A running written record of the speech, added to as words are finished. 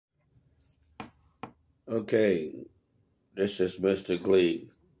Okay, this is Mr. Glee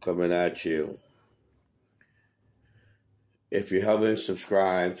coming at you. If you haven't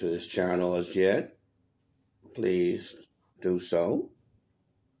subscribed to this channel as yet, please do so.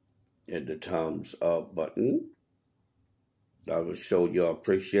 Hit the thumbs up button. That will show your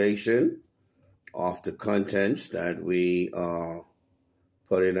appreciation of the contents that we are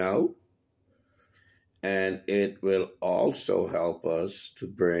putting out. And it will also help us to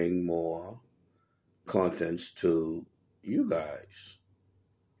bring more contents to you guys.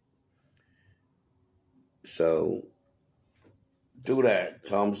 So do that.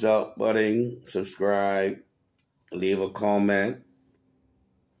 Thumbs up button, subscribe, leave a comment.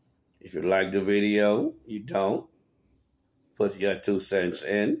 If you like the video, you don't, put your 2 cents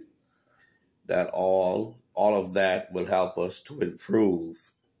in. That all of that will help us to improve.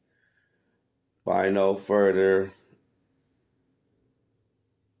 By no further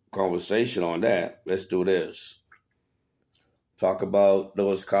conversation on that, let's do this. Talk about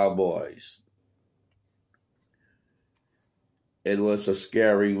those Cowboys. It was a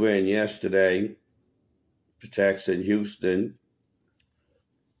scary win yesterday. Protecting Houston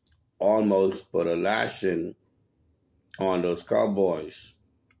almost put a lashing on those Cowboys.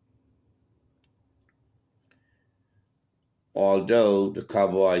 Although the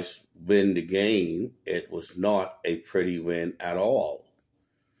Cowboys win the game, it was not a pretty win at all.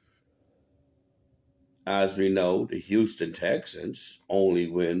 As we know, the Houston Texans only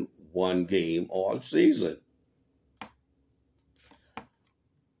win one game all season.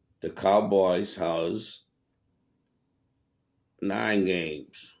 The Cowboys has 9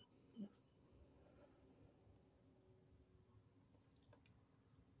 games.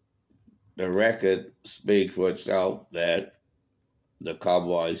 The record speaks for itself that the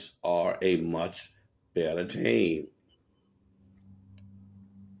Cowboys are a much better team.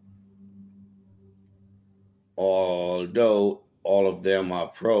 Although all of them are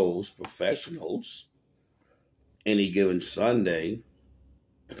pros, professionals, any given Sunday,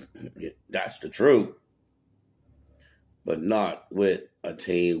 that's the truth. But not with a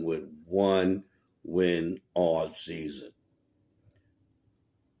team with one win all season.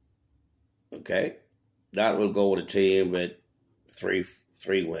 Okay? That will go with a team with three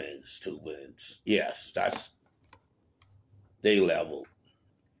wins, 2 wins. Yes, that's their level.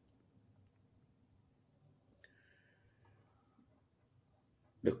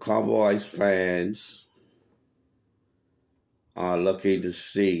 The Cowboys fans are looking to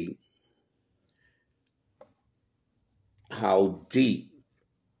see how deep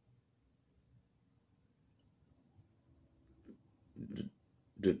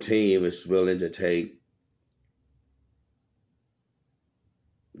the team is willing to take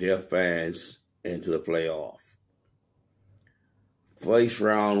their fans into the playoff. First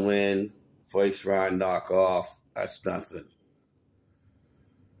round win, first round knockoff, that's nothing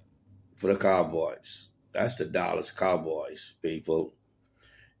for the Cowboys. That's the Dallas Cowboys, people.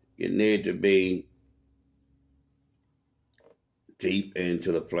 You need to be deep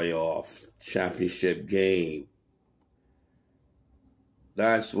into the playoff championship game.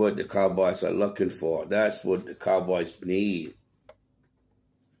 That's what the Cowboys are looking for. That's what the Cowboys need.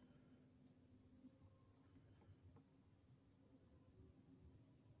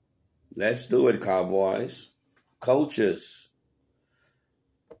 Let's do it, Cowboys. Coaches,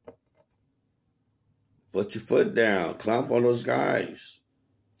 put your foot down. Clamp on those guys.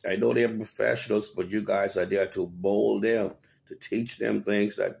 I know they're professionals, but you guys are there to mold them, to teach them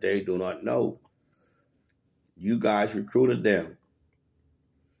things that they do not know. You guys recruited them.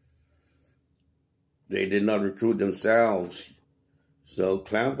 They did not recruit themselves. So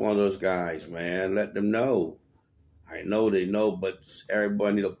clamp on those guys, man. Let them know. I know they know, but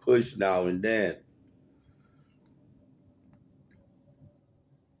everybody need a push now and then.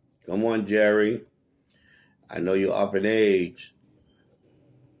 Come on, Jerry. I know you're up in age.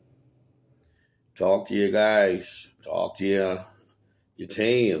 Talk to your guys. Talk to your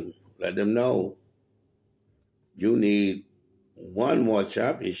team. Let them know. You need one more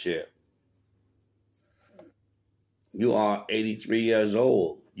championship. You are 83 years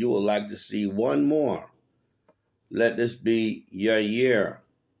old. You would like to see one more. Let this be your year.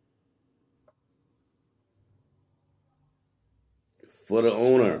 For the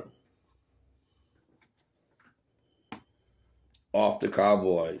owner of the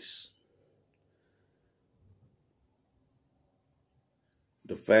Cowboys,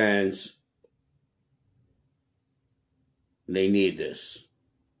 the fans, they need this.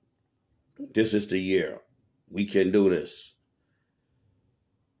 This is the year. We can do this.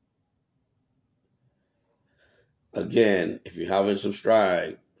 Again, if you haven't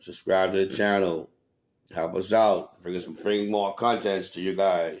subscribed, subscribe to the channel. Help us out. Bring more contents to you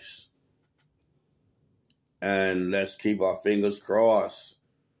guys. And let's keep our fingers crossed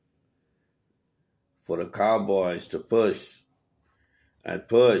for the Cowboys to push. And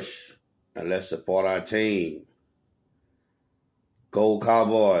let's support our team. Go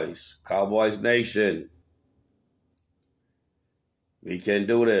Cowboys. Cowboys Nation. We can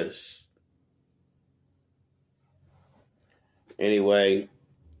do this. Anyway,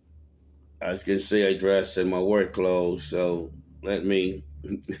 as you can see, I dress in my work clothes, so let me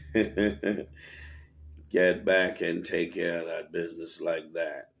get back and take care of that business like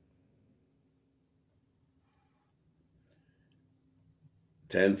that.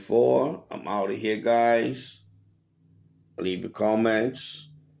 10-4, I'm out of here, guys. Leave your comments.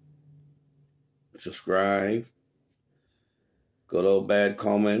 Subscribe. Good or bad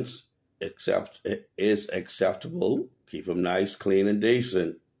comments is acceptable. Keep them nice, clean, and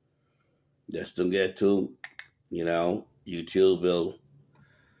decent. Just don't get too, YouTube will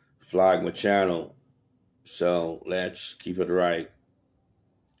flag my channel. So let's keep it right.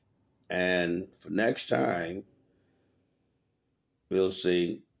 And for next time, we'll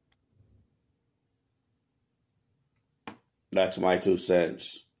see. That's my 2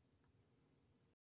 cents.